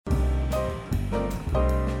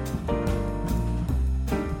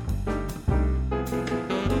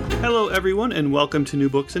Hello, everyone, and welcome to New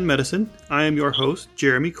Books in Medicine. I am your host,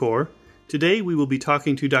 Jeremy Kaur. Today, we will be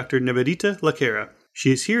talking to Dr. Nivedita Lakera.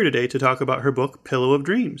 She is here today to talk about her book, Pillow of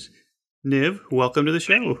Dreams. Niv, welcome to the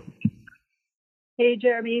show. Hey,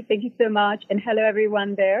 Jeremy. Thank you so much. And hello,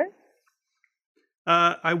 everyone there.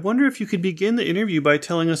 I wonder if you could begin the interview by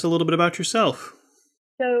telling us a little bit about yourself.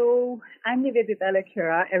 So I'm Nivedita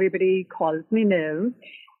Lakera. Everybody calls me Niv.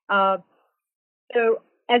 So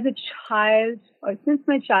as a child, or since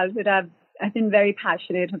my childhood, I've been very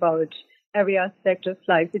passionate about every aspect of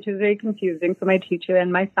life, which is very confusing for my teacher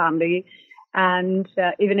and my family, and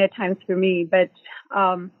even at times for me. But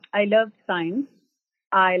I love science.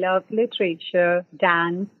 I love literature,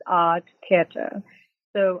 dance, art, theater.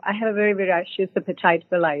 So I have a very voracious appetite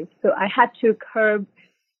for life. So I had to curb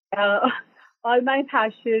all my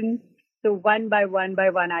passions. So one by one,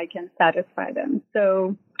 I can satisfy them.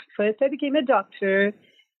 So first I became a doctor,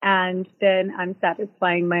 and then I'm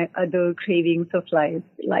satisfying my other cravings of life,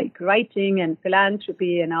 like writing and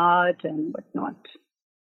philanthropy and art and whatnot.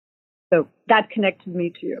 So that connected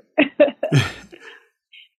me to you.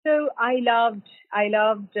 So I loved,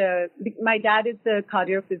 my dad is a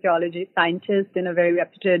cardiophysiology scientist in a very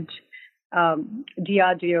reputed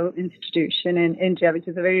DRDO institution in India, which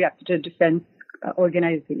is a very reputed defense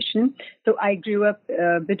organization. So I grew up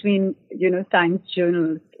between, science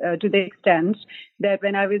journals to the extent that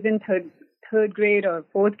when I was in third grade or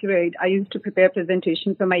fourth grade, I used to prepare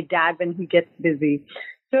presentations for my dad when he gets busy.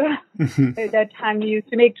 So at that time, we used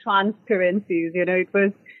to make transparencies.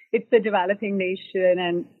 It's a developing nation,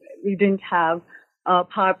 and we didn't have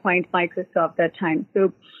PowerPoint, Microsoft that time.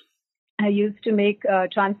 So I used to make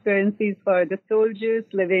transparencies for the soldiers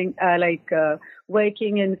living,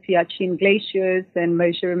 working in Siachen glaciers and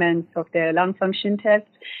measurements of their lung function tests.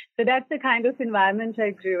 So that's the kind of environment I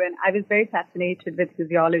grew in. I was very fascinated with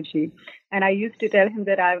physiology. And I used to tell him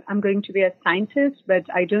that I'm going to be a scientist, but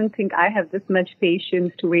I don't think I have this much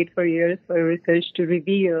patience to wait for years for research to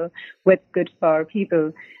reveal what's good for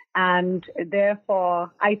people. And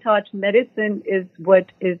therefore, I thought medicine is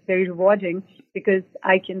what is very rewarding because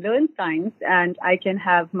I can learn science and I can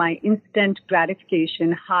have my instant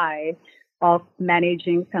gratification high of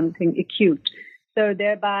managing something acute. So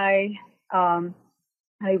thereby, I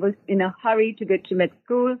was in a hurry to get to med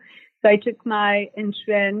school. So I took my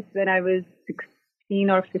entrance when I was 16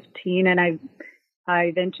 or 15, and I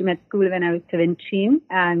went to med school when I was 17.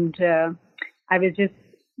 And I was just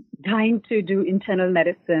dying to do internal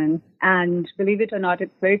medicine. And believe it or not,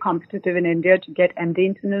 it's very competitive in India to get MD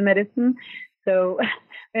internal medicine. So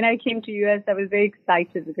when I came to US, I was very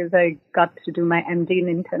excited because I got to do my MD in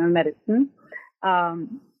internal medicine.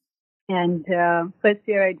 First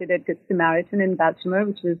year I did at Good Samaritan in Baltimore,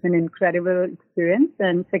 which was an incredible experience.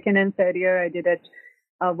 And second and third year I did at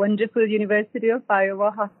a wonderful University of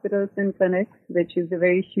Iowa Hospitals and Clinics, which is a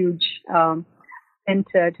very huge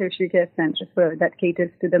tertiary care center that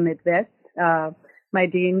caters to the Midwest. My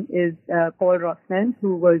dean is Paul Rossman,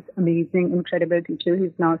 who was amazing, incredible teacher.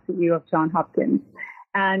 He's now CEO of Johns Hopkins.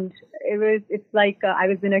 And it's like I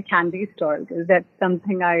was in a candy store because that's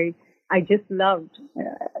something I just loved.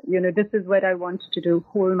 This is what I wanted to do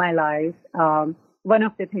whole my life. One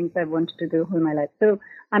of the things I wanted to do whole my life. So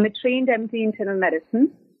I'm a trained MD internal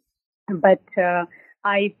medicine, but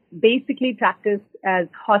I basically practice as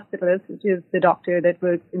hospitalist, which is the doctor that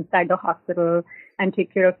works inside the hospital and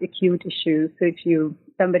take care of acute issues. So if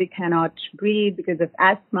somebody cannot breathe because of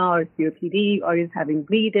asthma or COPD, or is having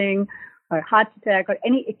bleeding or heart attack or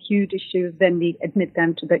any acute issues, then we admit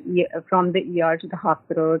them from the ER to the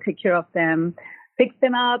hospital, take care of them, fix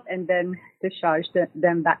them up, and then discharge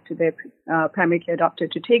them back to their primary care doctor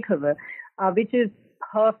to take over, which is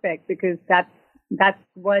perfect because that's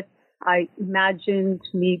what I imagined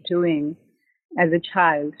me doing as a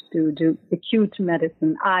child, to do acute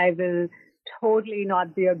medicine. I will totally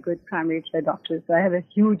not be a good primary care doctor. So I have a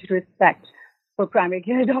huge respect for primary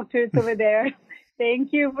care doctors over there.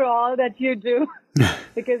 Thank you for all that you do,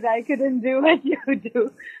 because I couldn't do what you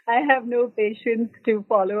do. I have no patience to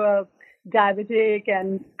follow a diabetic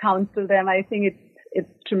and counsel them. I think it's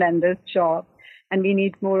tremendous job, and we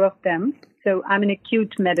need more of them. So I'm an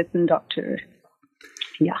acute medicine doctor.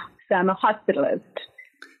 Yeah. So I'm a hospitalist.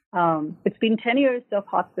 It's been 10 years of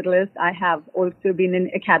hospitalist. I have also been an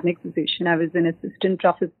academic physician. I was an assistant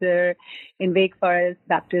professor in Wake Forest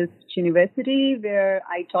Baptist University, where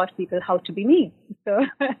I taught people how to be me. So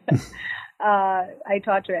I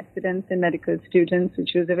taught residents and medical students,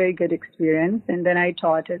 which was a very good experience. And then I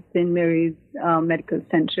taught at St. Mary's Medical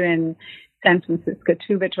Center in San Francisco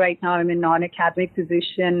too. But right now I'm a non-academic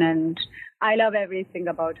physician, and I love everything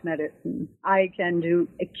about medicine. I can do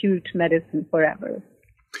acute medicine forever.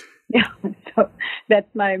 Yeah, so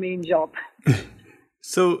that's my main job.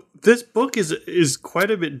 So this book is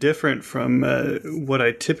quite a bit different from what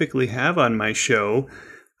I typically have on my show.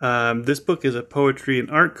 This book is a poetry and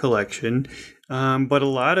art collection, but a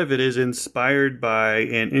lot of it is inspired by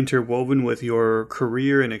and interwoven with your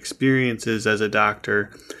career and experiences as a doctor.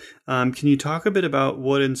 Can you talk a bit about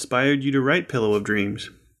what inspired you to write Pillow of Dreams?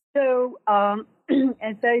 So,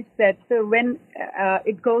 as I said, so when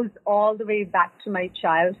it goes all the way back to my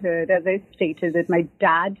childhood, as I stated, that my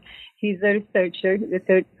dad, he's a researcher,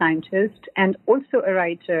 research scientist, and also a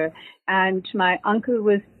writer. And my uncle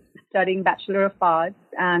was studying Bachelor of Arts,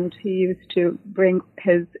 and he used to bring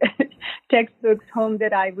his textbooks home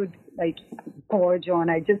that I would like gorge on.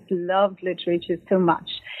 I just loved literature so much.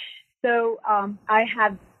 So I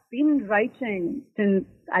have been writing since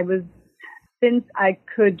I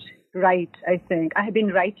could write, I think. I have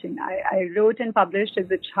been writing. I wrote and published as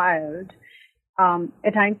a child.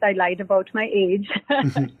 At times I lied about my age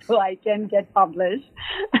so I can get published.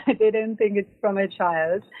 I didn't think it's from a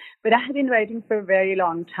child. But I have been writing for a very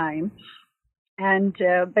long time. And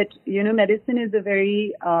but, medicine is a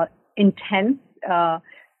very intense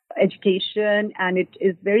education, and it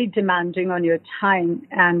is very demanding on your time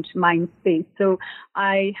and mind space. So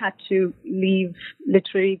I had to leave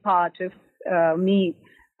literary part of me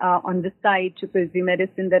on the side to pursue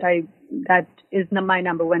medicine that is my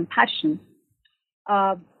number one passion.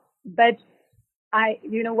 But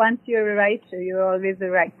once you're a writer, you're always a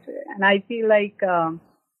writer. And I feel like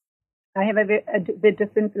I have a bit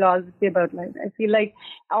different philosophy about life. I feel like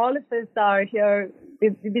all of us are here.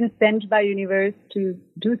 We've been sent by universe to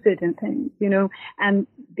do certain things, and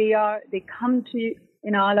they come to you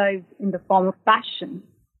in our lives in the form of passion.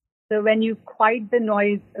 So when you quiet the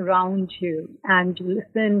noise around you and you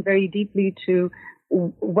listen very deeply to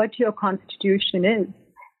what your constitution is,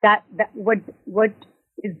 that what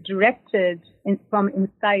is directed from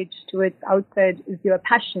inside towards outside is your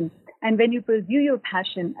passion. And when you pursue your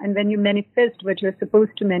passion and when you manifest what you're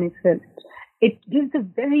supposed to manifest, it gives a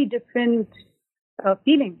very different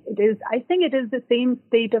feeling. I think it is the same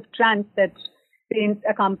state of trance that saints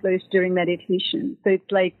accomplish during meditation. So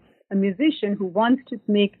it's like a musician who wants to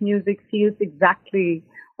make music feels exactly,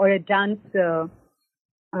 or a dancer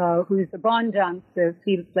who is a born dancer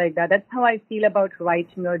feels like that. That's how I feel about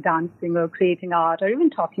writing or dancing or creating art or even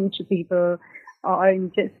talking to people or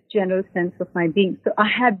in just general sense of my being. So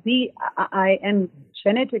I am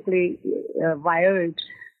genetically wired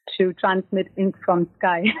to transmit ink from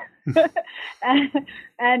sky.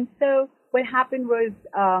 and so what happened was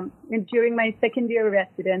during my second year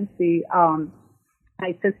residency,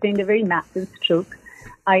 I sustained a very massive stroke.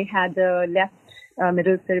 I had a left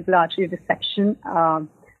middle cerebral artery dissection.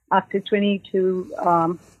 After 22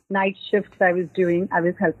 night shifts I was doing, I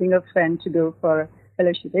was helping a friend to go for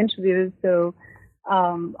fellowship interviews. So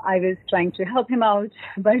I was trying to help him out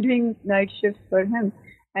by doing night shifts for him,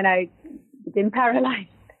 and I became paralyzed.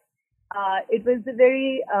 It was a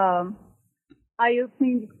very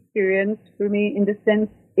eye-opening experience for me in the sense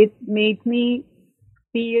it made me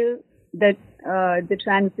feel that the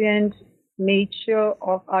transient nature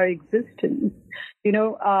of our existence.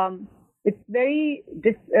 It's very,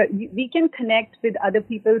 we can connect with other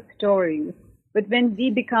people's stories, but when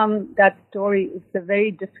we become that story, it's a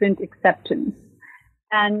very different acceptance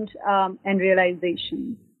and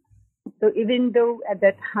realization. So even though at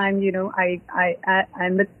that time,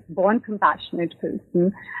 I'm a born compassionate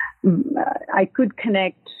person, I could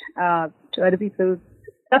connect to other people's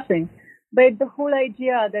suffering. But the whole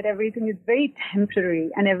idea that everything is very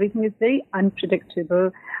temporary and everything is very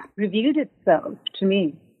unpredictable revealed itself to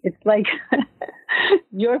me. It's like,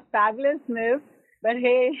 you're fabulous, Niv, but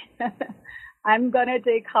hey, I'm going to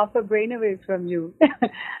take half a brain away from you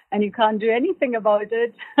and you can't do anything about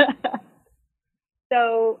it.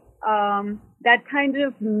 So that kind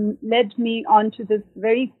of led me onto this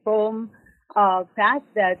very firm path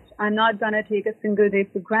that I'm not going to take a single day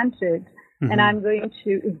for granted. Mm-hmm. And I'm going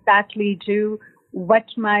to exactly do what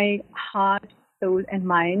my heart, soul, and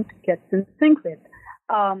mind gets in sync with.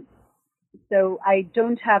 So I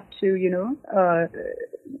don't have to,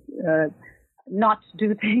 not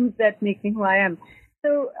do things that make me who I am.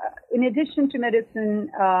 So in addition to medicine,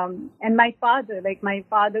 and my father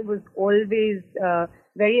was always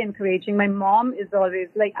very encouraging. My mom is always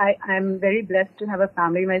I'm very blessed to have a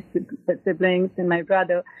family, my siblings and my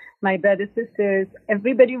brother, sisters.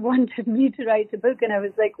 Everybody wanted me to write a book, and I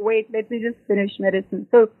was like, wait, let me just finish medicine.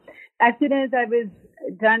 So as soon as I was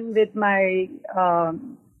done with my,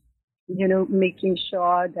 making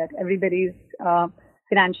sure that everybody's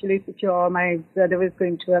financially secure. My brother was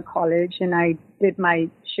going to a college, and I did my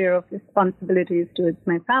share of responsibilities towards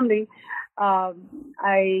my family. I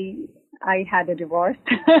had a divorce,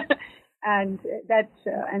 and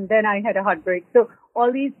and then I had a heartbreak. So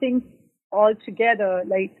all these things all together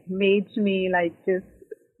like made me like just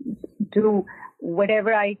do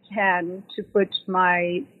whatever I can to put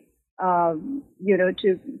my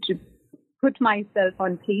to put myself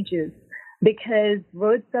on pages, because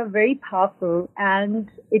words are very powerful and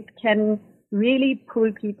it can really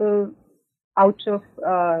pull people out of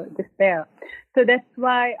despair. So that's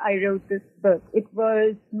why I wrote this book. It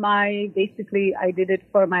was basically I did it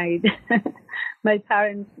for my my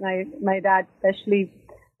parents, my dad especially.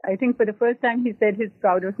 I think for the first time he said he's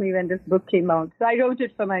proud of me when this book came out. So I wrote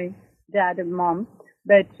it for my dad and mom,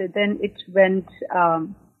 but then it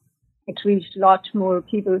reached a lot more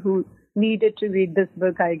people who needed to read this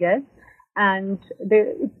book, I guess. And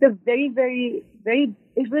it's a very, very, very,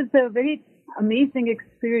 it was a very amazing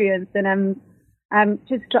experience. And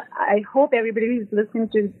I hope everybody who's listening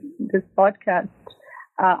to this podcast,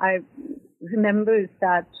 I remembers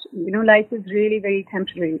that, life is really very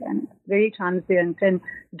temporary and very transient, and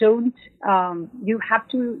you have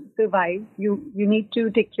to survive. You need to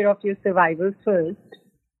take care of your survival first.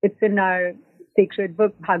 It's in our sacred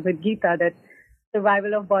book, Bhagavad Gita, that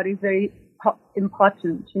survival of body is very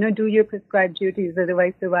important. Do your prescribed duties,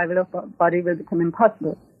 otherwise survival of body will become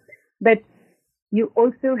impossible. But you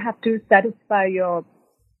also have to satisfy your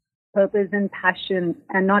purpose and passion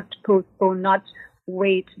and not postpone, not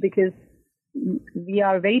wait, because we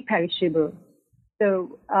are very perishable.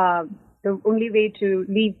 So the only way to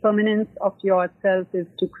leave permanence of yourself is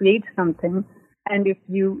to create something. And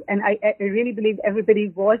I really believe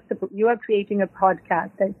you are creating a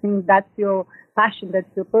podcast. I think that's your passion,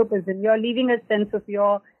 that's your purpose, and you're leaving a sense of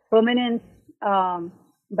your permanence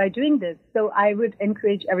by doing this. So I would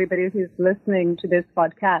encourage everybody who's listening to this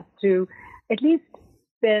podcast to at least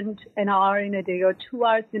spend an hour in a day or 2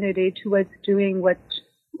 hours in a day towards doing what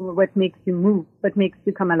makes you move, what makes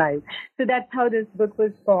you come alive. So that's how this book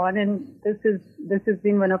was born, and this has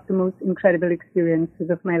been one of the most incredible experiences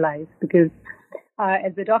of my life, because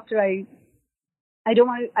as a doctor, I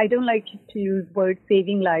don't like to use word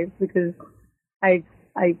saving lives, because I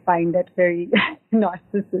find that very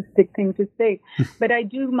narcissistic thing to say. But I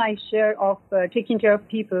do my share of taking care of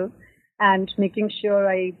people and making sure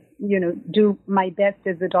I do my best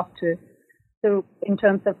as a doctor. So in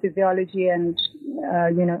terms of physiology and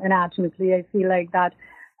anatomically, I feel like that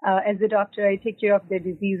as a doctor I take care of their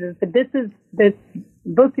diseases. But this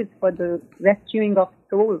book is for the rescuing of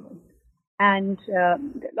souls. And a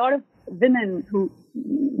lot of women who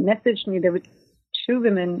messaged me, there were 2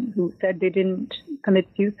 women who said they didn't commit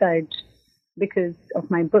suicide because of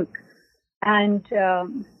my book. And, a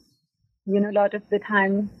lot of the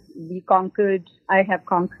time I have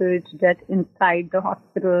conquered death inside the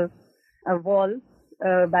hospital wall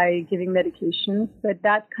by giving medications. But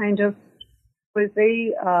that kind of was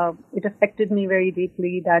it affected me very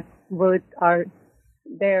deeply, that words are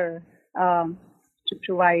there to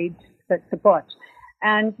provide that support.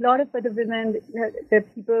 And a lot of other women, there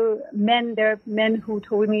are men who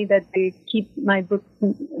told me that they keep my book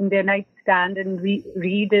in their nightstand and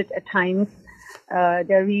read it at times.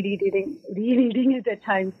 They're rereading it at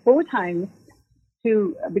times 4 times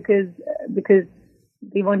because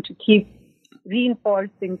they want to keep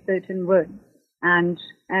reinforcing certain words. And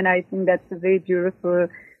I think that's a very beautiful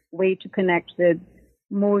way to connect with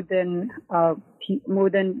more than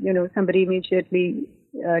somebody immediately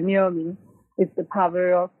near me. It's the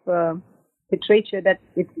power of literature, that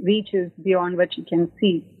it reaches beyond what you can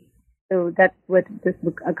see. So that's what this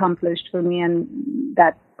book accomplished for me, and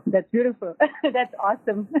that's beautiful. That's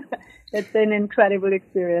awesome. That's an incredible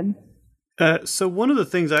experience. So one of the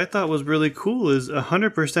things I thought was really cool is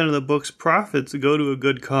 100% of the book's profits go to a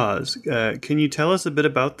good cause. Can you tell us a bit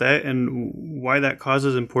about that and why that cause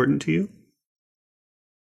is important to you?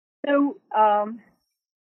 So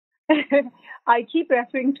I keep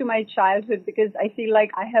referring to my childhood because I feel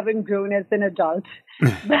like I haven't grown as an adult.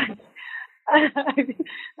 But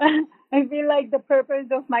I feel like the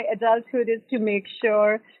purpose of my adulthood is to make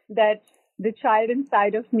sure that the child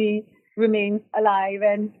inside of me remains alive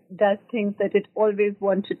and does things that it always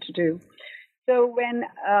wanted to do. So when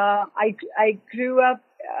I grew up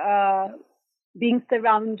being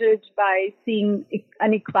surrounded by seeing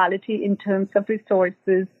inequality in terms of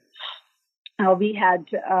resources, we had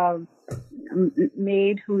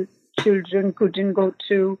maid whose children couldn't go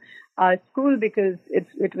to school because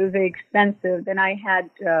it was very expensive. Then I had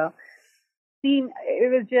I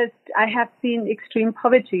have seen extreme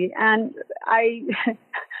poverty, and I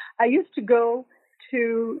used to go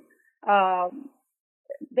to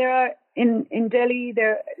there are in Delhi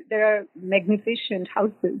there are magnificent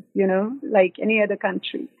houses, like any other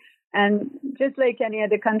country, and just like any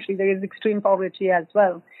other country, there is extreme poverty as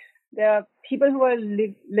well. There are people who are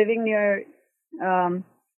living near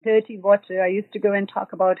dirty water. I used to go and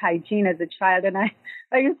talk about hygiene as a child, and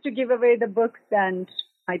I used to give away the books and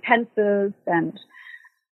my pencils and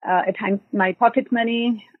at times my pocket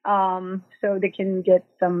money, so they can get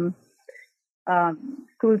some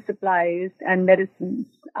school supplies and medicines.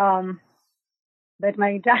 But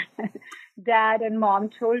my dad and mom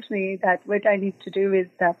told me that what I need to do is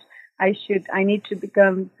that I need to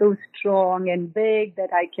become so strong and big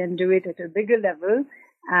that I can do it at a bigger level.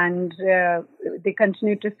 And they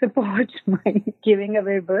continue to support my giving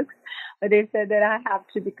away books. But they said that I have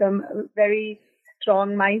to become very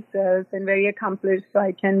strong myself and very accomplished so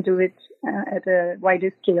I can do it at a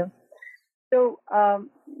wider scale. So,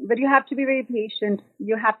 but you have to be very patient.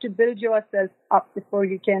 You have to build yourself up before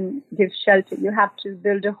you can give shelter. You have to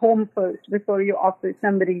build a home first before you offer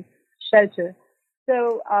somebody shelter.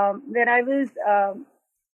 So when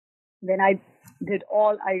I did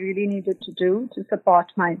all I really needed to do to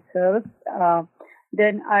support myself,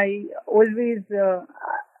 then I always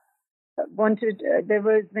wanted. There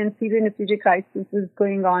was when Syrian refugee crisis was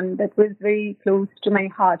going on, that was very close to my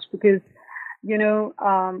heart because.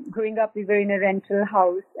 Growing up, we were in a rental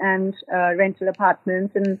house and rental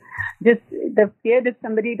apartments, and just the fear that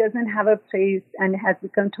somebody doesn't have a place and has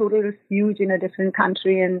become total refuge in a different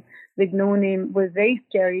country and with no name was very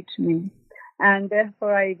scary to me. And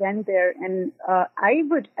therefore, I went there, and I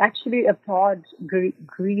would actually applaud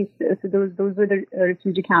Greece. So those were the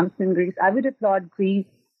refugee camps in Greece. I would applaud Greek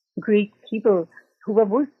people who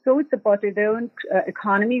were so supportive. Their own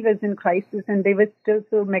economy was in crisis, and they were still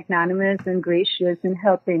so magnanimous and gracious in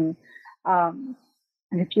helping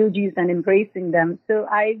refugees and embracing them. So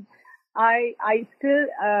I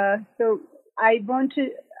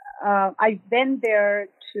went there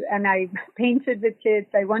and I painted with kids.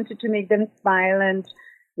 I wanted to make them smile, and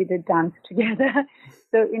we did dance together.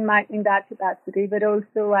 So in that capacity, but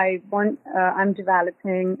also I'm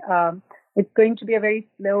developing. It's going to be a very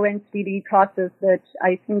slow and steady process, but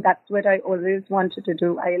I think that's what I always wanted to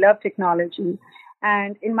do. I love technology.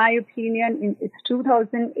 And in my opinion, it's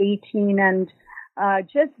 2018, and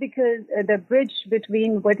just because the bridge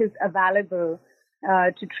between what is available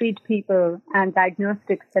to treat people and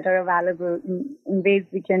diagnostics that are available in ways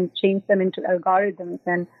we can change them into algorithms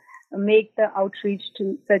and make the outreach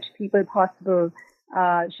to such people possible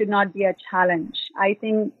should not be a challenge. I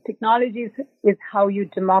think technology is how you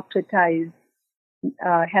democratize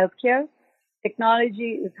healthcare.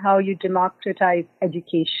 Technology is how you democratize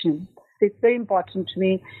education. So it's very important to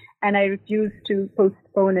me, and I refuse to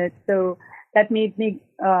postpone it. So that made me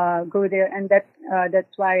go there, and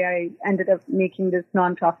that's why I ended up making this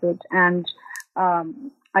nonprofit. And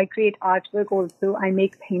I create artwork also. I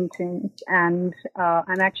make paintings, and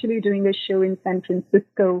I'm actually doing a show in San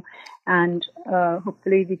Francisco, and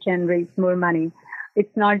hopefully we can raise more money.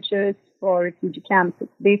 It's not just for refugee camps.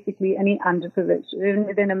 It's basically any underprivileged. Even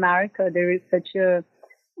within America, there is such a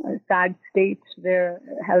sad state where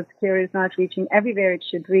healthcare is not reaching everywhere it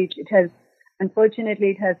should reach.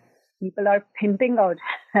 Unfortunately, people are pimping out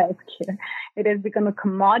healthcare. It has become a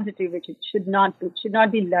commodity, which it should not be. It should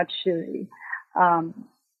not be luxury.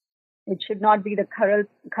 It should not be the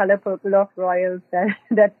color purple of royals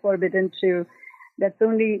that's forbidden to. That's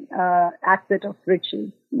only asset of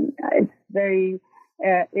riches. It's very.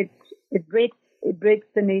 It breaks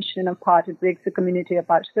the nation apart. It breaks the community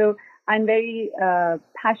apart. So I'm very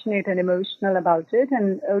passionate and emotional about it,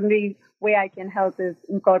 and only way I can help is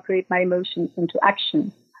incorporate my emotions into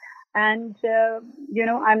action. And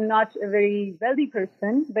I'm not a very wealthy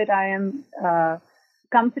person, but I am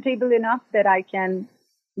comfortable enough that I can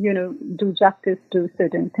do justice to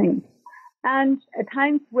certain things. And at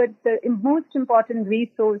times, what the most important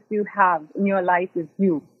resource you have in your life is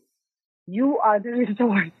you. You are the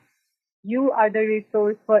resource. You are the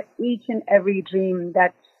resource for each and every dream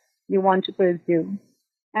that you want to pursue.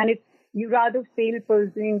 And you rather fail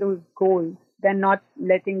pursuing those goals than not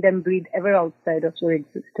letting them breathe ever outside of your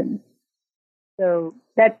existence. So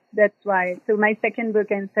that's why. So my second book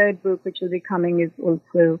and third book, which will be coming, is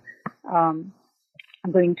also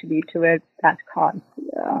going to be towards that cause.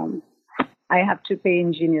 I have to pay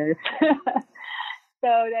engineers. So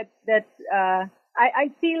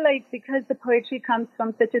I feel like because the poetry comes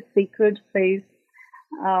from such a sacred place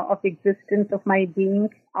of existence of my being,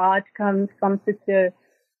 art comes from such a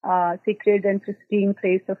sacred and pristine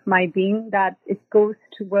place of my being, that it goes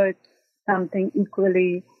towards something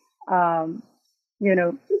equally,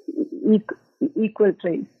 equal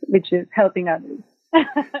place, which is helping others.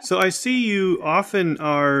 So I see you often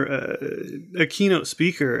are a keynote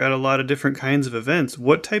speaker at a lot of different kinds of events.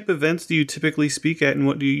 What type of events do you typically speak at, and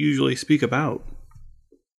what do you usually speak about?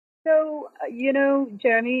 So,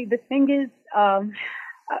 Jeremy, the thing is,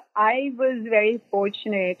 I was very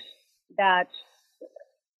fortunate that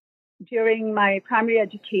during my primary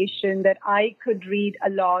education that I could read a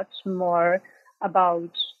lot more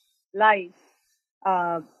about life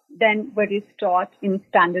than what is taught in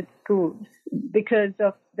standard schools because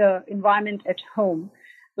of the environment at home.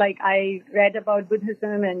 Like I read about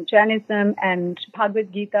Buddhism and Jainism and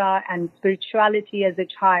Bhagavad Gita and spirituality as a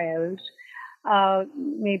child,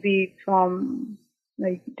 maybe from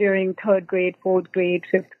like during third grade, fourth grade,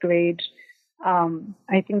 fifth grade.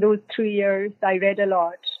 I think those 3 years I read a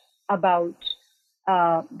lot about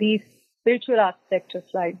these spiritual aspects of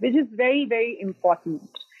life, which is very, very important.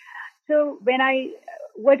 So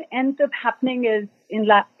what ends up happening is in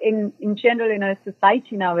general in our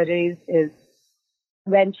society nowadays is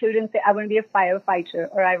when children say, I want to be a firefighter,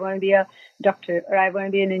 or I want to be a doctor, or I want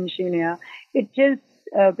to be an engineer, it just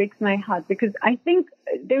breaks my heart because I think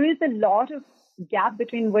there is a lot of gap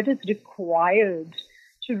between what is required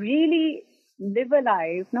to really live a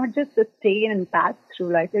life, not just sustain and pass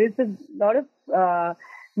through life. There is a lot of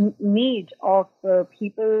need of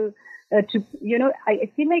people to, I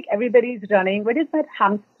feel like everybody's running. What is that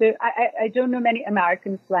hamster? I don't know many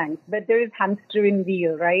American slangs, but there is hamster in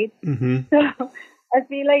wheel, right? Mm-hmm. So I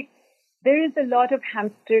feel like there is a lot of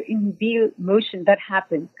hamster in wheel motion that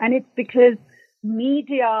happens. And it's because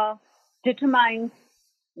media determines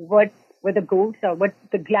what the goals are, what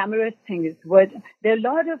the glamorous thing is. There are a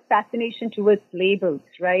lot of fascination towards labels,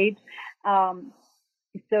 right?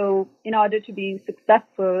 So in order to be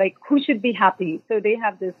successful, like who should be happy? So they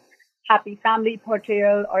have this happy family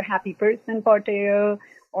portrayal or happy person portrayal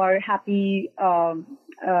or happy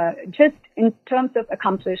just in terms of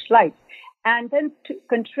accomplished life. And then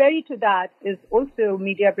contrary to that is also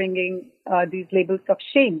media bringing these labels of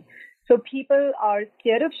shame. So people are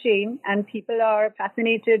scared of shame and people are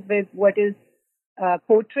fascinated with what is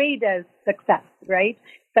portrayed as success, right?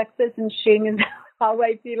 Success and shame is how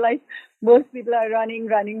I feel like most people are running,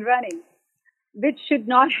 which should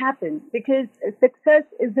not happen because success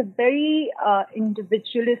is a very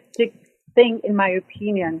individualistic thing, in my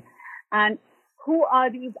opinion. And who are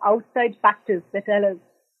these outside factors that tell us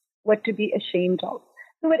what to be ashamed of?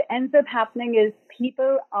 So what ends up happening is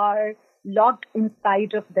people are locked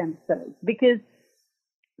inside of themselves because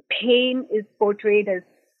pain is portrayed as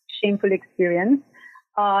shameful experience.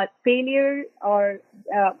 Failure, or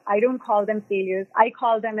I don't call them failures, I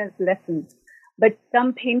call them as lessons. But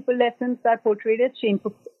some painful lessons are portrayed as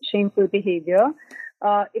shameful behavior.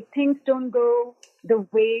 If things don't go the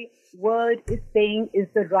way world is saying is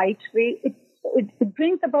the right way, it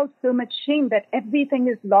brings about so much shame that everything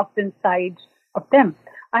is locked inside of them.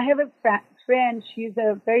 I have a friend, she's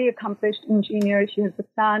a very accomplished engineer. She has a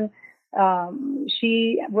son.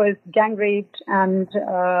 She was gang raped and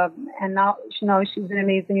now she's an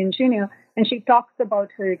amazing engineer. And she talks about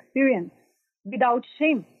her experience without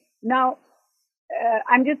shame. Now,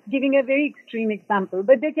 I'm just giving a very extreme example,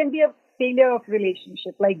 but there can be a failure of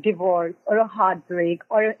relationship like divorce or a heartbreak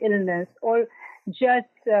or an illness or just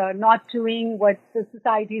not doing what the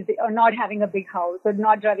society or not having a big house or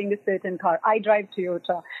not driving a certain car. I drive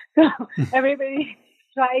Toyota. So everybody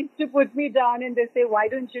tries to put me down and they say, why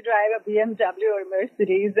don't you drive a BMW or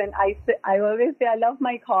Mercedes? And I always say I love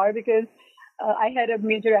my car because I had a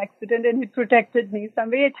major accident and it protected me. So I'm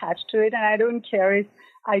very attached to it and I don't care if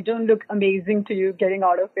I don't look amazing to you getting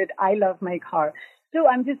out of it. I love my car. So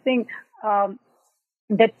I'm just saying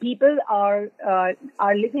that people are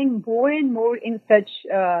living more and more in such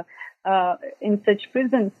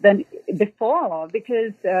prisons than before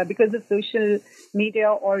because of social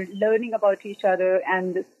media or learning about each other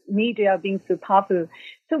and media being so powerful.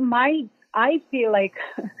 So I feel like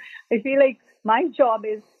my job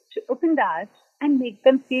is to open that and make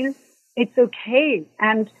them feel it's okay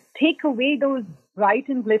and take away those bright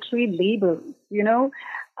and glittery labels.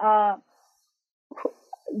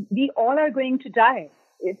 We all are going to die.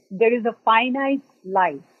 There is a finite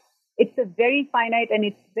life. It's a very finite and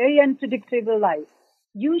it's very unpredictable life.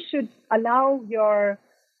 You should allow your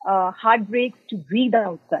heartbreaks to breathe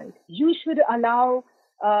outside. You should allow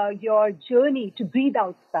your journey to breathe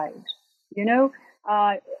outside.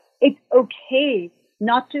 It's okay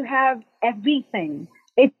not to have everything.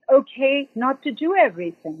 It's okay not to do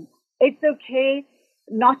everything. It's okay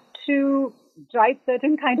not to drive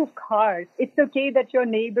certain kind of cars. It's okay that your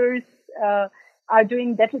neighbors are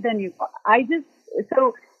doing better than you.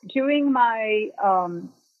 So during my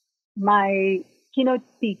my keynote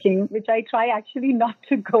speaking, which I try actually not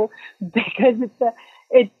to go because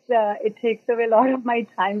it takes away a lot of my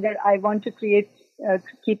time where I want to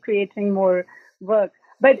keep creating more work.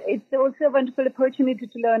 But it's also a wonderful opportunity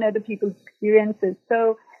to learn other people's experiences.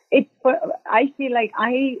 So I feel like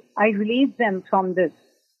I release them from this,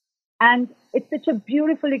 and it's such a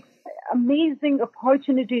beautiful, amazing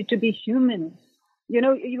opportunity to be human.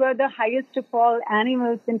 You are the highest of all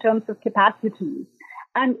animals in terms of capacities.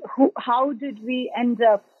 And how did we end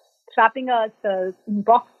up trapping ourselves in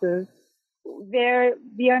boxes where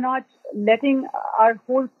we are not letting our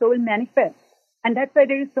whole soul manifest? And that's why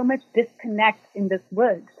there is so much disconnect in this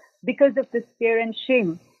world because of this fear and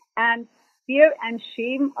shame. And fear and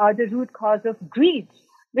shame are the root cause of greed.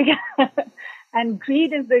 And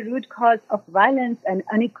greed is the root cause of violence and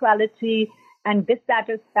inequality and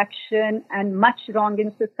dissatisfaction and much wrong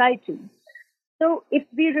in society. So if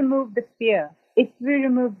we remove the fear, if we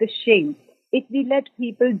remove the shame, if we let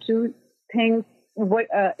people do things,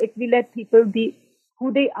 if we let people be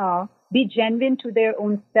who they are, be genuine to their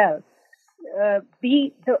own self,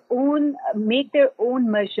 make their own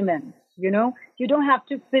measurements. You don't have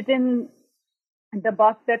to fit in the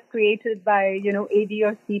box that's created by, A, B,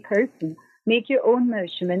 or C person. Make your own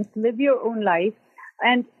measurements, live your own life,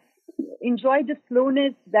 and enjoy the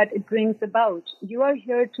slowness that it brings about. You are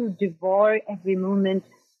here to devour every moment,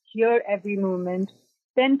 hear every moment,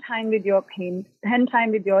 spend time with your pain, spend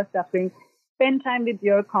time with your suffering, spend time with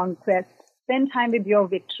your conquest, spend time with your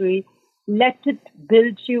victory. Let it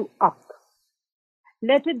build you up.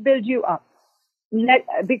 Let it build you up.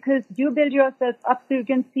 Because you build yourself up so you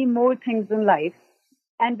can see more things in life.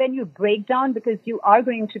 And when you break down, because you are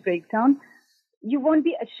going to break down, you won't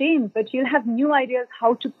be ashamed, but you'll have new ideas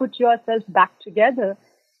how to put yourself back together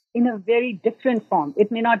in a very different form.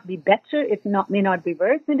 It may not be better, may not be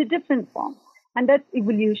worse, in a different form. And that's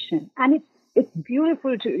evolution. And it's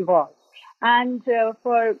beautiful to evolve. And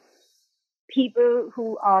for people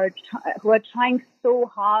who are trying so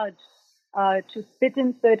hard to fit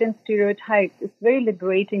in certain stereotypes, it's a very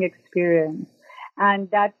liberating experience. And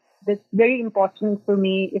that's very important for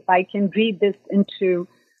me if I can breathe this into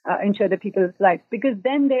other people's lives, because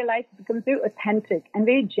then their life becomes very authentic and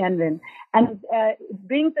very genuine, and it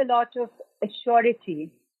brings a lot of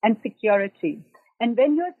surety and security. And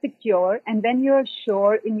when you're secure and when you're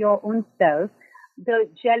sure in your own self, the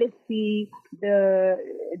jealousy, the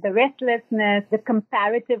restlessness, the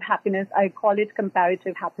comparative happiness, I call it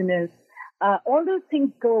comparative happiness, all those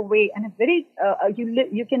things go away, and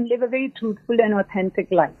you can live a very truthful and authentic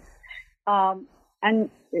life.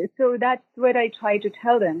 And so that's what I try to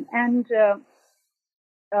tell them. And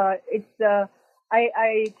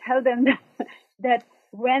I tell them that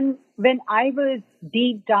when I was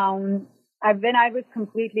deep down, when I was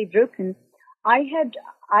completely broken,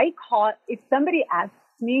 if somebody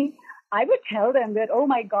asked me, I would tell them that, oh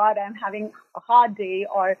my God, I'm having a hard day,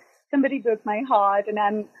 or somebody broke my heart and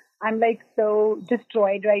I'm like so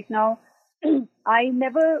destroyed right now. I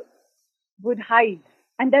never would hide.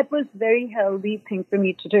 And that was very healthy thing for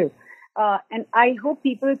me to do. And I hope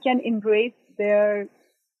people can embrace their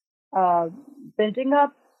building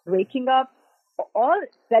up, waking up, or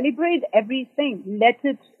celebrate everything. Let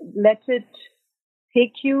it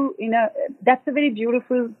take you that's a very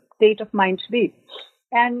beautiful state of mind to be.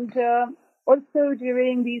 And also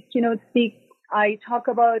during these keynote speaks, I talk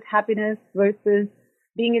about happiness versus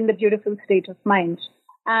being in the beautiful state of mind.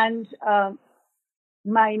 And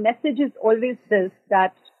my message is always this,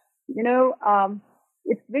 that,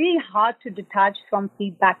 it's very hard to detach from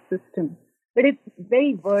feedback system, but it's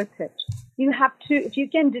very worth it. You have to, if you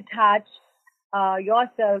can detach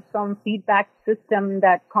yourself from feedback system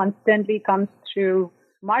that constantly comes through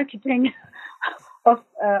marketing of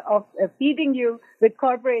feeding you with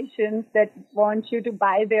corporations that want you to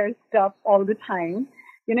buy their stuff all the time.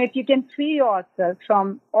 If you can free yourself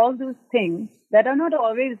from all those things that are not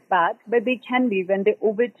always bad, but they can be when they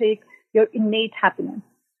overtake your innate happiness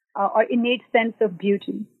or innate sense of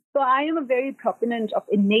beauty. So I am a very proponent of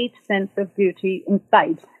innate sense of beauty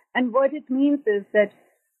inside. And what it means is that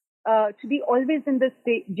to be always in this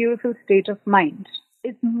beautiful state of mind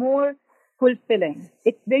is more fulfilling.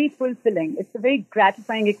 It's very fulfilling. It's a very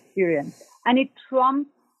gratifying experience. And it trumps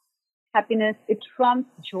happiness, it trumps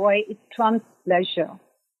joy, it trumps pleasure.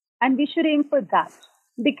 And we should aim for that,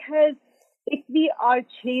 because if we are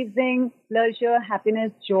chasing pleasure,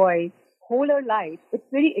 happiness, joy, whole our life, it's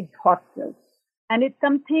very exhaustive. And it's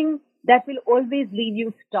something that will always leave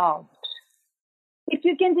you starved. If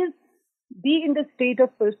you can just be in the state of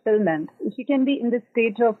fulfillment, if you can be in the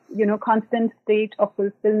state of, constant state of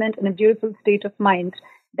fulfillment and a beautiful state of mind,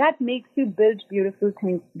 That makes you build beautiful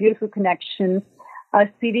things, beautiful connections,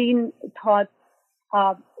 serene thoughts.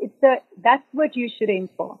 That's what you should aim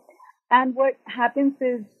for. And what happens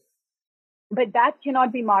is, but that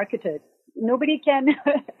cannot be marketed. Nobody can,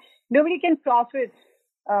 nobody can profit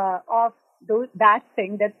off that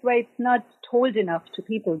thing. That's why it's not told enough to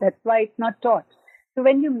people. That's why it's not taught. So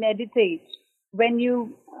when you meditate, when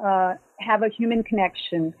you have a human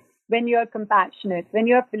connection, when you're compassionate, when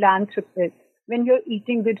you're philanthropic, when you're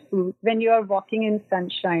eating good food, when you're walking in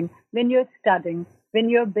sunshine, when you're studying, when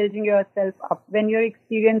you're building yourself up, when you're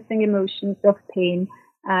experiencing emotions of pain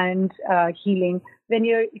and healing, when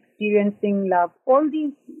you're experiencing love, all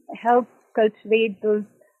these help cultivate those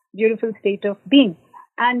beautiful state of being.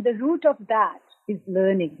 And the root of that is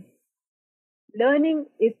learning. Learning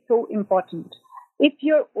is so important. If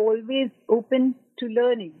you're always open to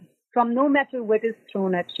learning from no matter what is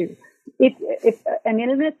thrown at you, if an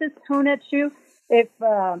illness is thrown at you, if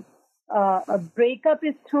a breakup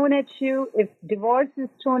is thrown at you, if divorce is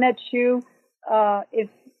thrown at you, if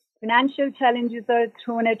financial challenges are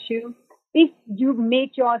thrown at you, if you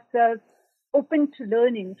make yourself open to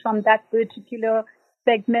learning from that particular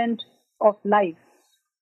segment of life,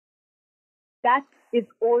 that is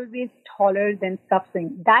always taller than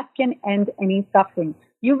suffering. That can end any suffering.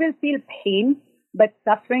 You will feel pain, but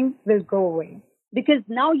suffering will go away because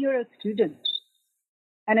now you're a student,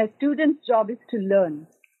 and a student's job is to learn.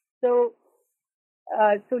 So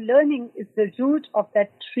learning is the root of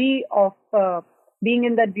that tree of being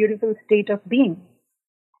in that beautiful state of being.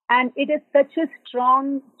 And it is such a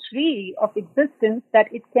strong tree of existence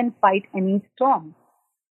that it can fight any storm,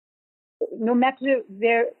 no matter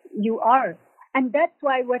where you are. And that's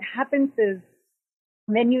why what happens is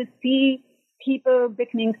when you see people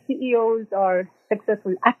becoming CEOs or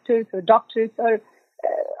successful actors or doctors or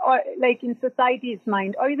like in society's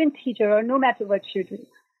mind, or even teacher, or no matter what you do,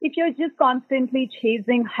 if you're just constantly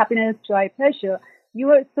chasing happiness, joy, pleasure, you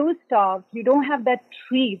are so starved. You don't have that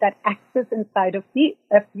tree, that access inside of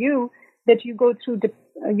you that you go through.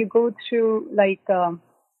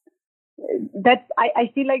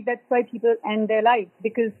 I feel like that's why people end their lives,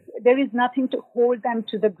 because there is nothing to hold them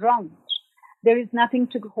to the ground. There is nothing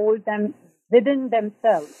to hold them within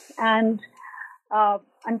themselves. And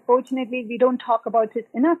unfortunately, we don't talk about it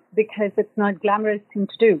enough because it's not a glamorous thing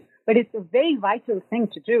to do, but it's a very vital thing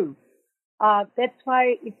to do. That's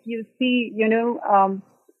why if you see,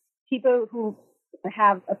 people who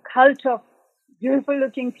have a cult of beautiful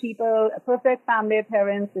looking people, a perfect family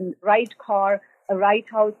appearance, and right car, a right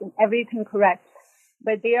house, and everything correct,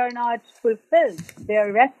 but they are not fulfilled. They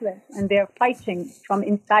are restless and they are fighting from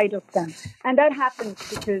inside of them. And that happens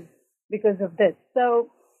because of this. So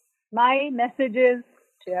my message is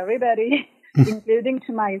to everybody, including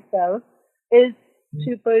to myself, is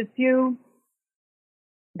to pursue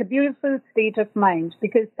the beautiful state of mind,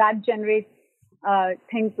 because that generates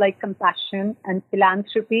things like compassion and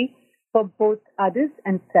philanthropy for both others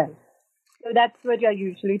and self. So that's what I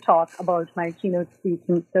usually talk about my keynote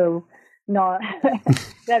speaking. So no,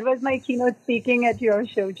 that was my keynote speaking at your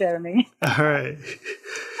show, Jeremy. All right.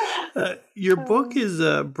 Your book is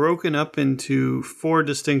broken up into 4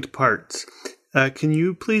 distinct parts. Can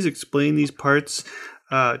you please explain these parts,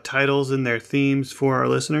 titles, and their themes for our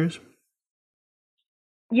listeners?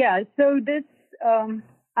 Yeah, so this,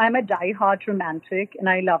 I'm a die-hard romantic, and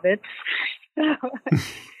I love it.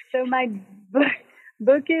 So my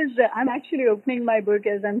book is, I'm actually opening my book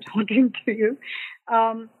as I'm talking to you.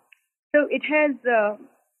 So it has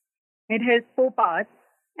 4 parts,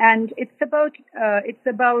 and it's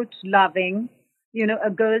about loving, a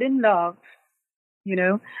girl in love,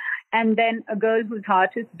 and then a girl whose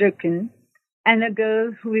heart is broken, and a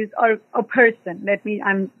girl who is, or a person,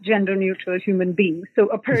 I'm gender neutral human being. So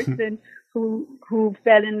a person who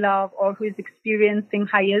fell in love or who is experiencing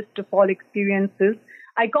highest of all experiences.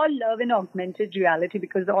 I call love an augmented reality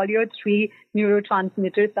because all your 3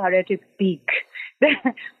 neurotransmitters are at its peak.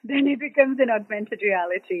 Then it becomes an augmented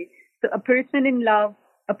reality. So a person in love,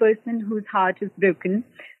 a person whose heart is broken,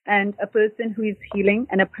 and a person who is healing,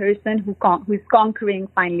 and a person who is conquering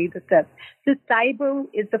finally the self. So Saibo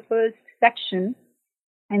is the first section,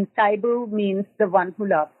 and Saibo means the one who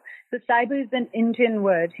loves. So Saibo is an Indian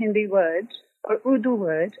word, Hindi word, or Urdu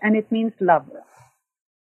word, and it means lover.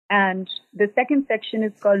 And the second section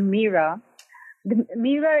is called Meera.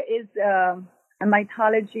 Meera is a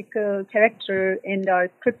mythological character in our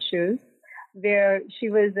scriptures, where she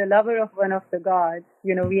was a lover of one of the gods.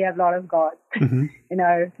 We have a lot of gods in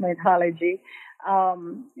our mythology.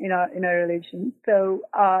 in our religion. So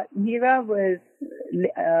Meera was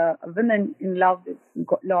a woman in love with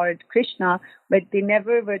Lord Krishna, but they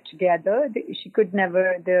never were together.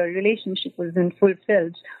 The relationship wasn't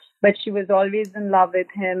fulfilled, but she was always in love with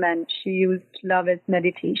him, and she used love as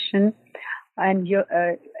meditation. And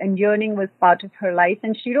yearning was part of her life.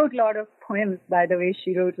 And she wrote a lot of poems, by the way.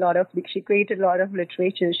 She created a lot of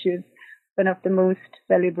literature. She was one of the most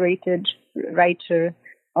celebrated writer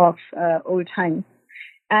of old times.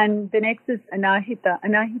 And the next is Anahita.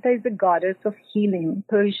 Anahita is a goddess of healing,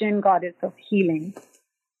 Persian goddess of healing.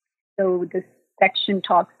 So this section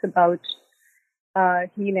talks about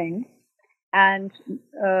healing, and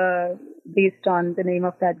based on the name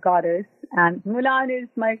of that goddess. And Mulan is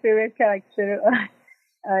my favorite character,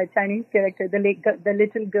 a Chinese character, the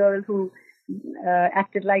little girl who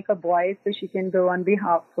acted like a boy so she can go on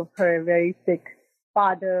behalf of her very sick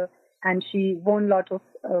father. And she won a lot of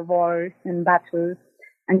wars and battles,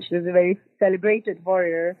 and she was a very celebrated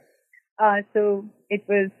warrior. So it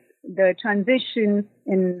was the transitions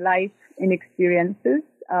in life, in experiences,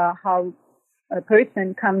 how a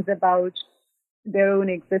person comes about their own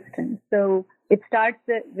existence. So it starts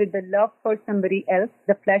with the love for somebody else,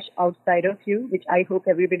 the flesh outside of you, which I hope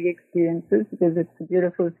everybody experiences because it's a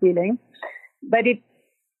beautiful feeling. But it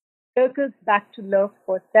circles back to love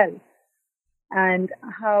for self and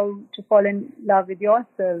how to fall in love with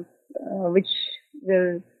yourself,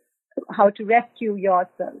 how to rescue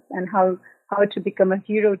yourself and how to become a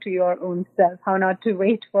hero to your own self, how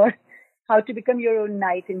to become your own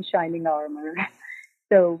knight in shining armor.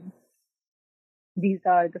 So these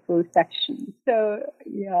are the full sections.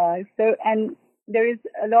 And there is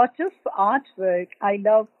a lot of artwork. I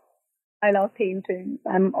love painting.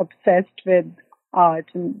 I'm obsessed with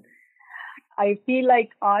art, and I feel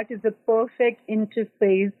like art is a perfect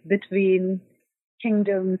interface between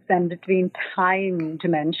kingdoms and between time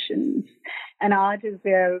dimensions. And art is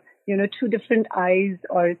where, two different eyes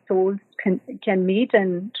or souls can meet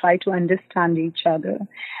and try to understand each other.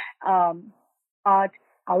 Art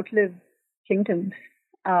outlives kingdoms.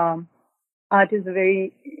 Art is a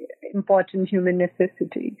very important human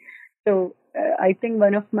necessity. So I think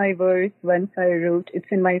one of my words once I wrote,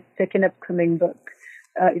 it's in my second upcoming book.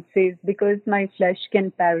 It says, because my flesh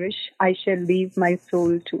can perish, I shall leave my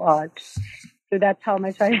soul to art. So that's how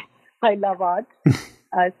much I love art.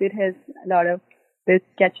 So it has a lot of the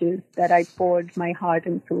sketches that I poured my heart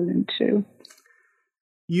and soul into.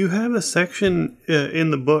 You have a section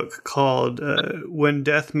in the book called When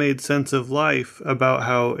Death Made Sense of Life, about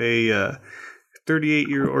how you had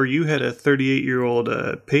a 38-year-old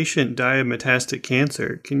patient die of metastatic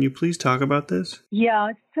cancer. Can you please talk about this?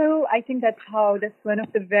 Yeah, so I think that's one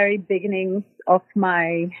of the very beginnings of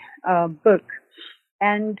my book.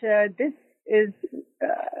 And this is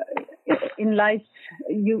in life,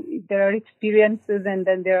 there are experiences, and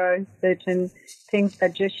then there are certain things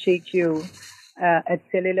that just shake you at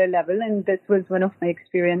cellular level. And this was one of my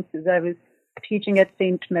experiences. I was teaching at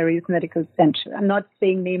St. Mary's Medical Center. I'm not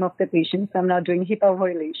saying name of the patients. I'm not doing HIPAA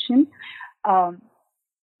violation.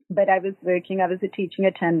 But I was a teaching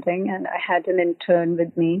attending, and I had an intern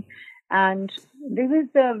with me. And there was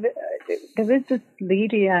this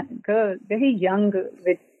lady, a girl, very young,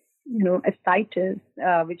 with ascites,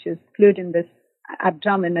 which is fluid in this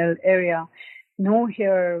abdominal area, no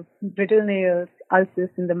hair, brittle nails, ulcers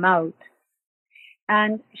in the mouth.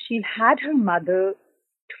 And she had her mother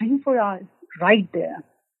 24 hours right there.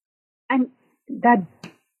 And that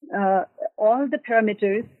all the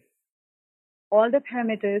parameters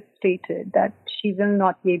stated that she will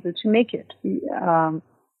not be able to make it.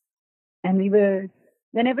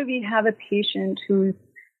 Whenever we have a patient whose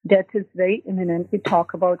death is very imminent, we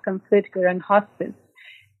talk about comfort care and hospice.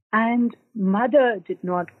 And mother did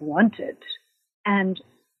not want it. And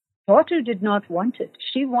daughter did not want it.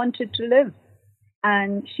 She wanted to live.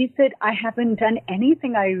 And she said, I haven't done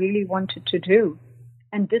anything I really wanted to do.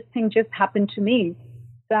 And this thing just happened to me.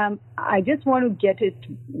 So I just want to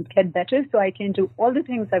get better so I can do all the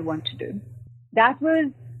things I want to do. That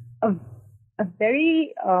was a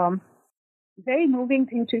very, very moving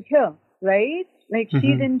thing to hear, right? Like she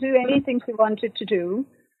didn't do anything she wanted to do.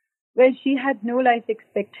 Well, she had no life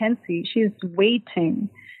expectancy. She's waiting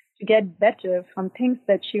to get better from things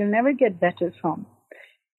that she'll never get better from.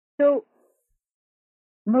 So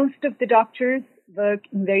most of the doctors work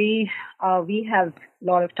we have a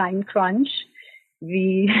lot of time crunch.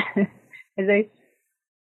 As I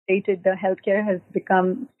stated, the healthcare has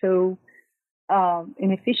become so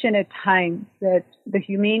inefficient at times that the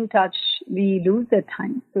humane touch we lose at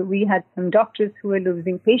times. So we had some doctors who were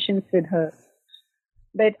losing patients with her.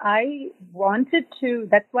 But I wanted to,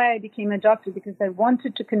 that's why I became a doctor, because I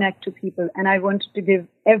wanted to connect to people and I wanted to give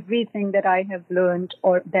everything that I have learned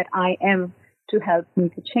or that I am to help me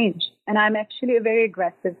to change. And I'm actually a very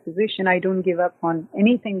aggressive physician. I don't give up on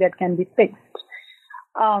anything that can be fixed.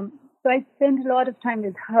 So I spent a lot of time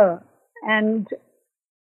with her. And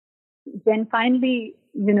then finally,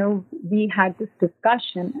 we had this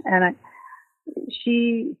discussion and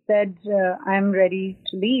she said, I'm ready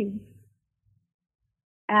to leave.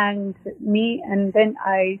 And then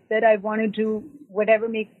I said, I want to do whatever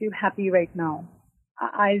makes you happy right now.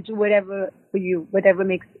 I'll do whatever for you, whatever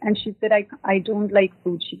makes. And she said, I don't like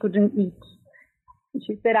food. She couldn't eat.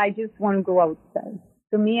 She said, I just want to go outside.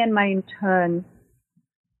 So me and my intern,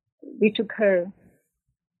 we took her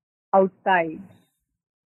outside.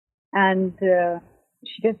 And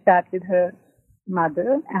she just sat with her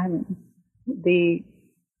mother, and she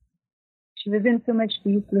was in so much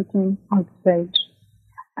peace looking outside.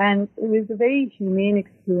 And it was a very humane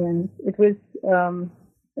experience. It was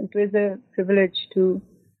a privilege to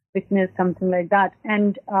witness something like that.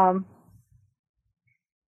 And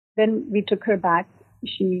then we took her back.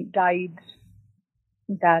 She died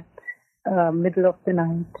that middle of the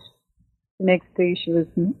night. The next day she was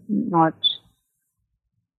not.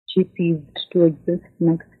 She ceased to exist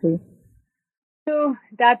next day. So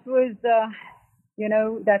that was,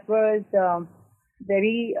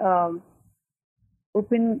 very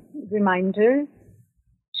open reminder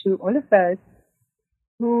to all of us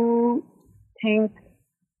who think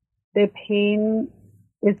their pain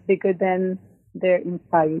is bigger than their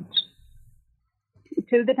inside.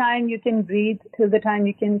 Till the time you can breathe, till the time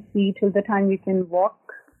you can see, till the time you can walk,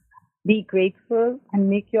 be grateful and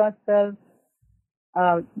make yourself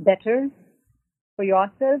better for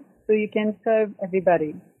yourself so you can serve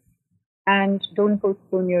everybody. And don't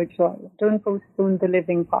postpone your joy. Don't postpone the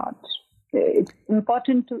living part. It's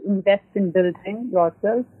important to invest in building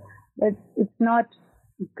yourself, but it's not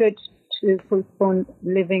good to postpone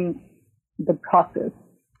living the process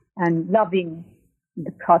and loving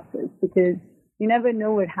the process, because you never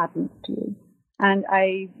know what happens to you. And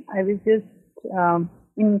I was just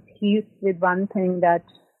in peace with one thing, that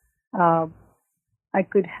I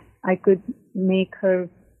could make her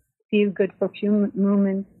feel good for a few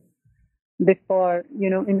moments before,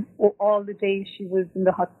 in all the days she was in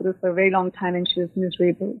the hospital for a very long time and she was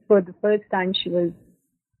miserable. For the first time, she was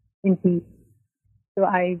in peace. So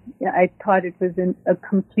I thought it was a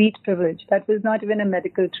complete privilege. That was not even a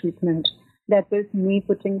medical treatment. That was me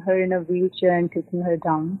putting her in a wheelchair and taking her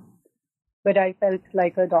down. But I felt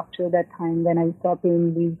like a doctor that time when I saw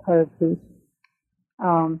pain leave her face.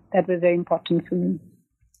 That was very important for me.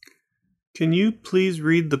 Can you please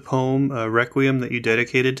read the poem Requiem that you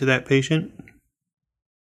dedicated to that patient?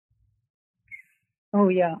 Oh,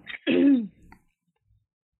 yeah.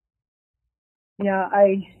 Yeah,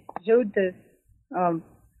 I wrote this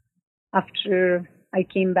after I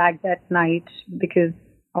came back that night because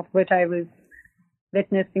of what I was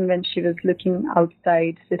witnessing when she was looking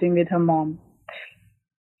outside, sitting with her mom.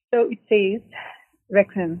 So it says,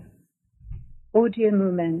 Requiem. Oh, dear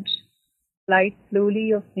moment. Slide slowly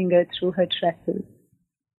your finger through her tresses.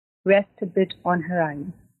 Rest a bit on her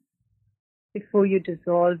eyes before you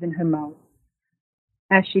dissolve in her mouth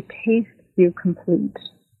as she tastes you complete.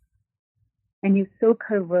 And you soak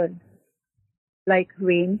her words like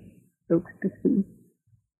rain soaks the sea.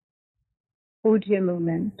 Oh, dear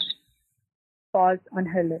moment. Pause on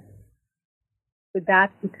her lips with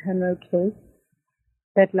that eternal kiss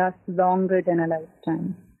that lasts longer than a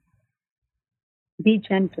lifetime. Be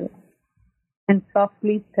gentle and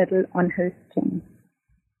softly settle on her skin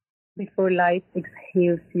before life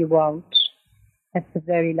exhales you out as the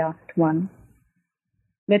very last one.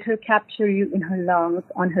 Let her capture you in her lungs,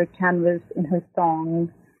 on her canvas, in her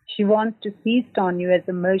song. She wants to feast on you as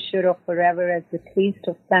a measure of forever, as the taste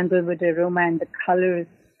of sandalwood aroma and the colors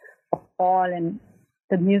of fall and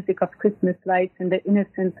the music of Christmas lights and the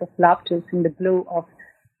innocence of laughter in the glow of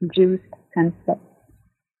juiced sunsets.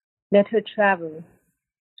 Let her travel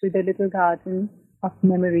to the little garden of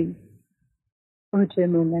memory. Oh, dear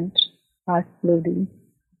moment, pass slowly.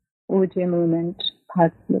 Oh, dear moment,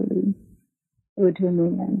 pass slowly. Oh, dear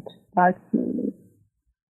moment, pass slowly.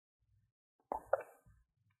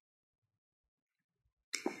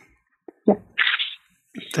 Yeah.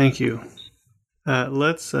 Thank you.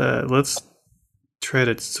 Let's try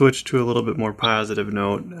to switch to a little bit more positive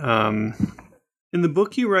note. In the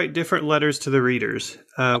book, you write different letters to the readers.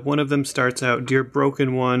 One of them starts out, Dear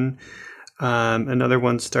Broken One. Another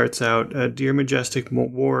one starts out, Dear Majestic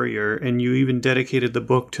Warrior. And you even dedicated the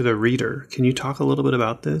book to the reader. Can you talk a little bit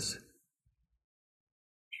about this?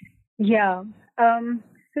 Yeah.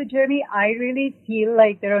 So, Jeremy, I really feel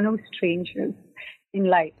like there are no strangers in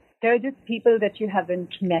life. There are just people that you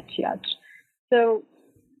haven't met yet. So,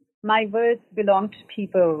 my words belong to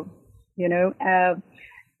people, you know.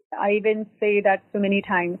 I even say that so many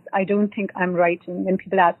times. I don't think I'm writing when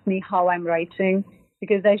people ask me how I'm writing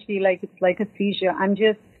because I feel like it's like a seizure. I'm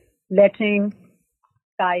just letting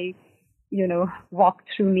sky, walk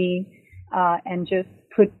through me and just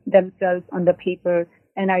put themselves on the paper.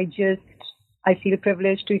 And I feel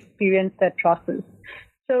privileged to experience that process.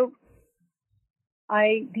 So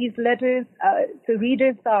these letters, so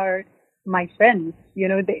readers are my friends.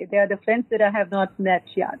 They are the friends that I have not met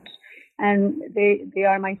yet. And they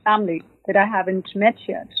are my family that I haven't met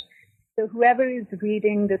yet. So whoever is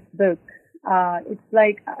reading this book, it's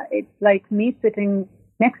like me sitting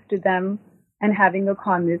next to them and having a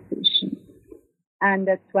conversation. And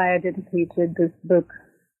that's why I dedicated this book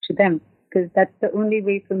to them, because that's the only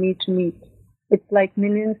way for me to meet. It's like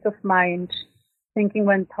millions of minds thinking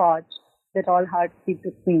one thought that all hearts beat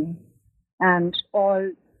the same, and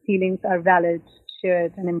all feelings are valid,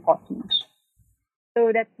 shared, and important.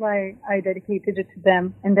 So that's why I dedicated it to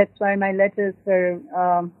them, and that's why my letters were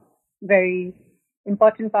very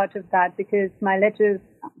important part of that, because my letters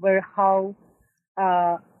were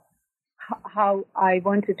uh, how I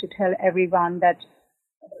wanted to tell everyone that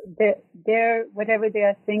their whatever they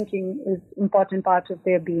are thinking is important part of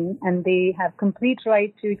their being, and they have complete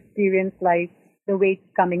right to experience life the way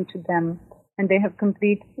it's coming to them, and they have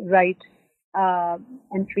complete right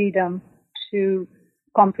and freedom to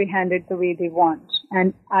comprehend it the way they want.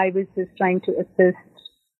 And I was just trying to assist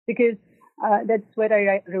because that's what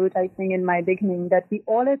I wrote, I think, in my beginning, that we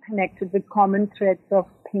all are connected with common threads of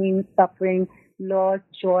pain, suffering, loss,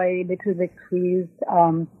 joy, little victories,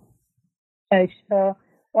 pleasure,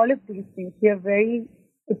 all of these things.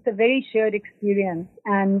 It's a very shared experience.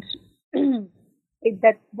 And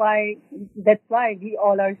that's why we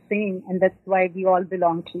all are same, and that's why we all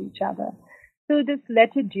belong to each other. So this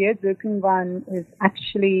letter, Dear Broken One, is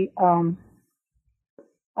actually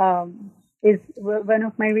is one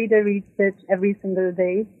of my reader reads it every single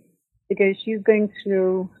day because she's going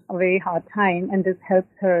through a very hard time, and this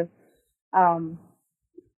helps her.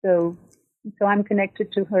 So I'm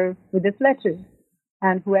connected to her with this letter,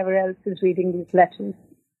 and whoever else is reading these letters.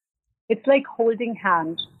 It's like holding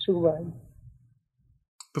hands through words.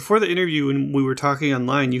 Before the interview, when we were talking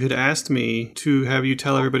online, you had asked me to have you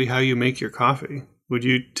tell everybody how you make your coffee. Would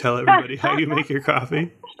you tell everybody how you make your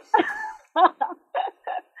coffee?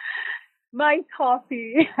 My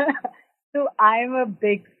coffee. So I'm a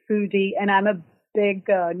big foodie, and I'm a big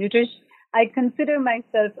nutrition. I consider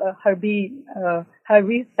myself a herby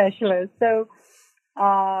specialist. So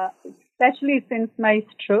especially since my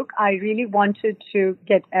stroke, I really wanted to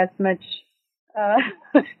get as much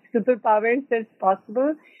superpowers as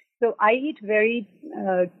possible. So I eat very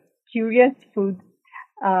curious foods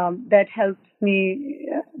that helps me,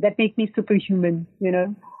 that make me superhuman,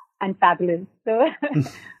 and fabulous. So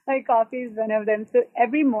my coffee is one of them. So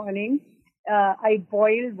every morning I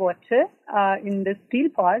boil water in the steel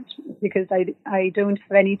pot because I don't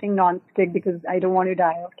have anything non-stick because I don't want to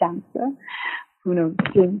die of cancer. Who knows?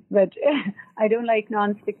 But I don't like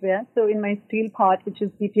non-stick ware. So in my steel pot, which is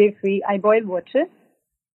BPA free, I boil water,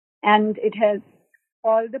 and it has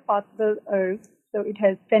all the possible herbs. So it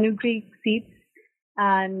has fenugreek seeds,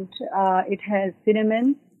 and it has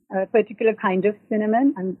cinnamon, a particular kind of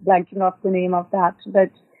cinnamon. I'm blanking off the name of that, but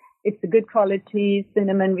it's a good quality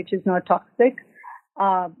cinnamon which is not toxic.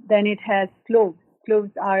 Then it has cloves.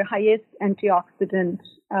 Cloves are highest antioxidant.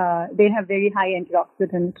 They have very high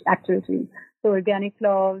antioxidant activity. So organic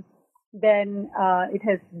cloves. Then it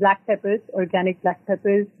has black peppers, organic black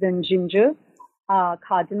peppers. Then ginger,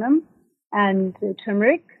 cardamom, and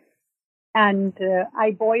turmeric. And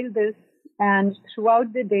I boil this, and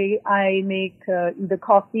throughout the day I make either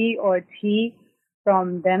coffee or tea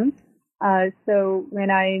from them. So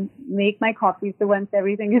when I make my coffee, so once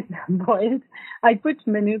everything is boiled, I put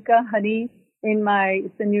Manuka honey in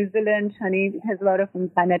it's a New Zealand honey. It has a lot of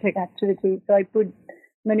enzymatic activity. So I put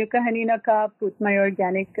Manuka honey in a cup, put my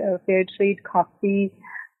organic fair trade coffee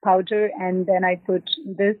powder, and then I put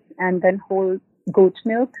this, and then whole goat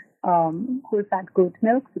milk, whole fat goat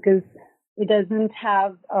milk, because it doesn't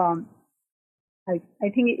have, I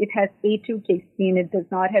think it has A2 casein. It does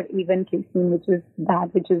not have even casein, which is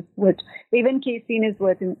bad, even casein is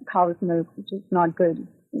what in cow's milk, which is not good.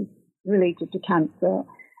 It's related to cancer,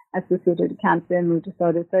 associated to cancer and mood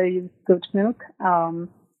disorder. So I use goat milk.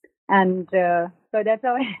 So that's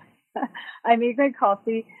how I make my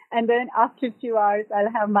coffee. And then after 2 hours,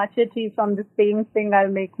 I'll have matcha tea from the same thing. I'll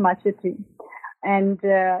make matcha tea. And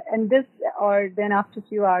this, or then after a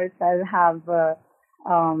few hours, I'll have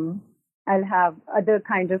other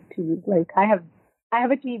kind of teas. Like I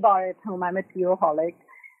have a tea bar at home. I'm a teaaholic.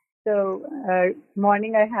 So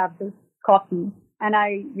morning I have this coffee, and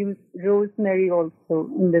I use rosemary also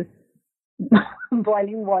in this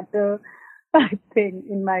boiling water thing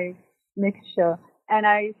in my mixture. And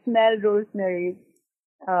I smell rosemary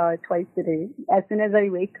twice a day, as soon as I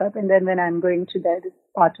wake up, and then when I'm going to bed. It's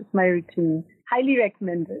part of my routine. Highly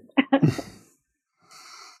recommended.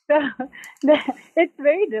 So it's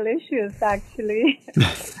very delicious, actually,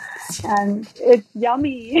 and it's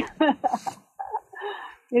yummy.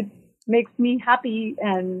 It makes me happy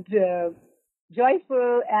and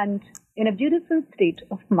joyful and in a beautiful state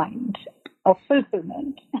of mind, of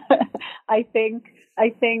fulfillment. I thank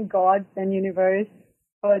God and universe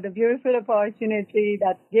for the beautiful opportunity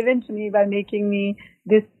that's given to me by making me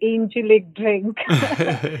this angelic drink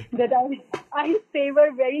that I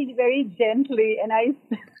savor very, very gently. And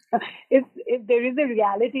if there is a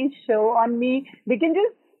reality show on me, they can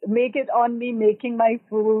just make it on me making my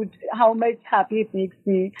food, how much happy it makes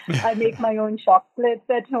me. I make my own chocolates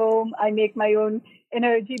at home. I make my own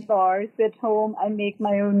energy bars at home. I make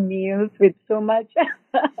my own meals with so much.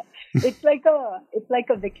 It's like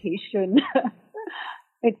a vacation.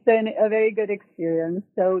 It's a very good experience.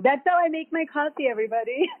 So that's how I make my coffee,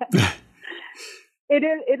 everybody.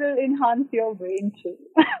 It'll enhance your brain too.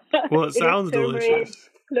 Well, it sounds delicious.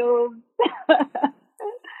 Cloves.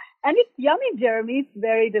 And it's yummy, Jeremy. It's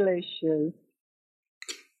very delicious.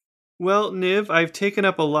 Well, Niv, I've taken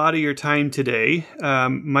up a lot of your time today.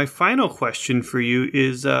 My final question for you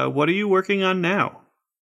is, what are you working on now?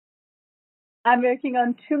 I'm working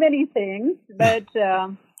on too many things, but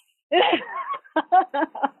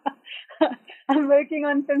I'm working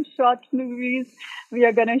on some short movies. We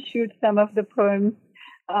are going to shoot some of the poems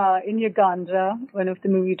in Uganda. One of the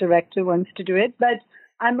movie directors wants to do it. But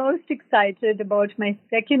I'm most excited about my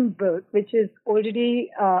second book, which is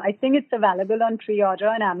already, I think it's available on pre-order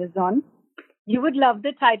on Amazon. You would love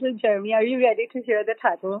the title, Jeremy. Are you ready to hear the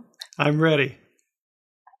title? I'm ready.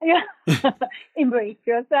 Yeah. Embrace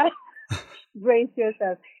yourself. Brace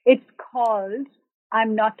yourself. It's called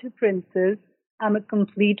I'm Not a Princess, I'm a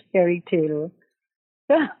Complete Fairy Tale.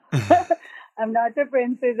 I'm not a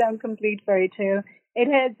princess, I'm a complete fairy tale. It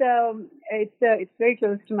has it's very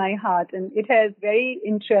close to my heart, and it has very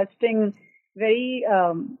interesting, very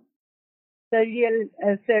surreal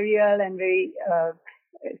and very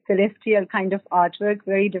celestial kind of artwork,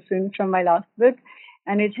 very different from my last book,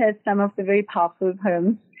 and it has some of the very powerful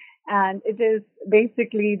poems. And it is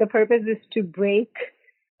basically, the purpose is to break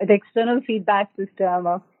the external feedback system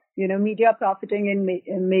of, media profiting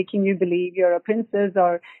in making you believe you're a princess,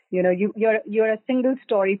 or, you're a single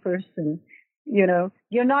story person. You're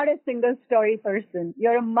not a single story person.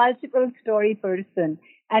 You're a multiple story person.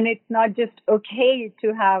 And it's not just okay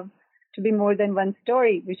to be more than one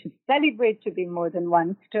story. We should celebrate to be more than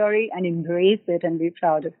one story and embrace it and be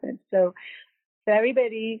proud of it. So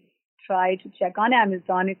everybody try to check on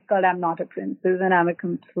Amazon. It's called I'm Not a Princess and I'm a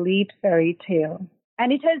Complete Fairy Tale.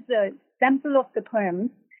 And it has a sample of the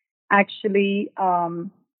poems actually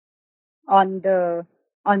on the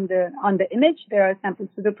image. There are samples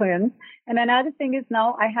of the poems. And another thing is,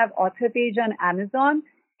 now I have author page on Amazon,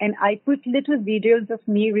 and I put little videos of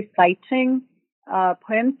me reciting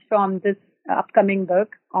poems from this upcoming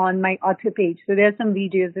book on my author page. So there are some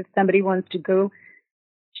videos if somebody wants to go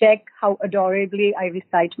check how adorably I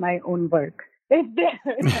recite my own work. It's there.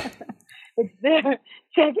 It's there.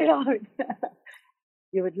 Check it out.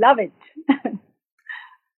 You would love it.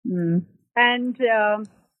 And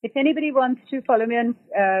if anybody wants to follow me on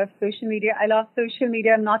social media, I love social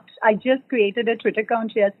media. I just created a Twitter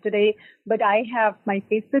account yesterday, but I have my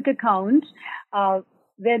Facebook account.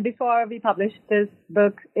 Where before we published this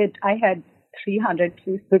book, I had 300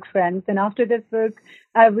 Facebook friends. And after this book,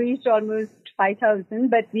 I've reached almost 5,000.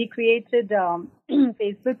 But we created a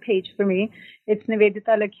Facebook page for me. It's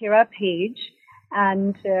Nivedita Lakera page.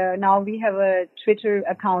 And now we have a Twitter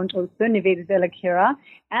account also, Nivedita Lakera.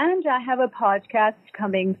 And I have a podcast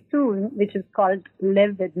coming soon, which is called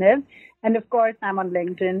Live with Niv. And of course, I'm on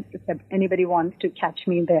LinkedIn if anybody wants to catch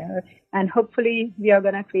me there. And hopefully, we are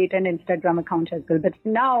going to create an Instagram account as well. But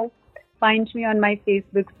now, find me on my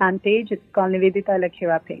Facebook fan page. It's called Nivedita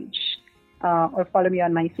Lakera page. Or follow me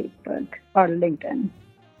on my Facebook or LinkedIn.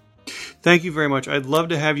 Thank you very much. I'd love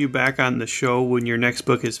to have you back on the show when your next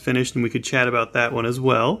book is finished, and we could chat about that one as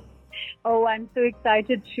well. Oh, I'm so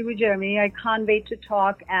excited too, Jeremy. I can't wait to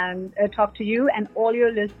talk to you and all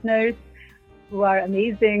your listeners who are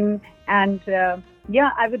amazing. And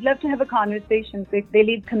Yeah, I would love to have a conversation. So if they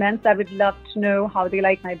leave comments, I would love to know how they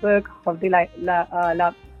like my book, how they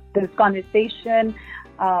love this conversation.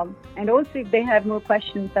 And also, if they have more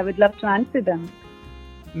questions, I would love to answer them.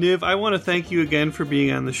 Niv, I want to thank you again for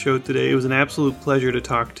being on the show today. It was an absolute pleasure to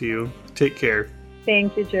talk to you. Take care.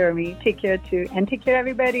 Thank you, Jeremy. Take care, too. And take care,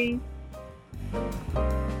 everybody.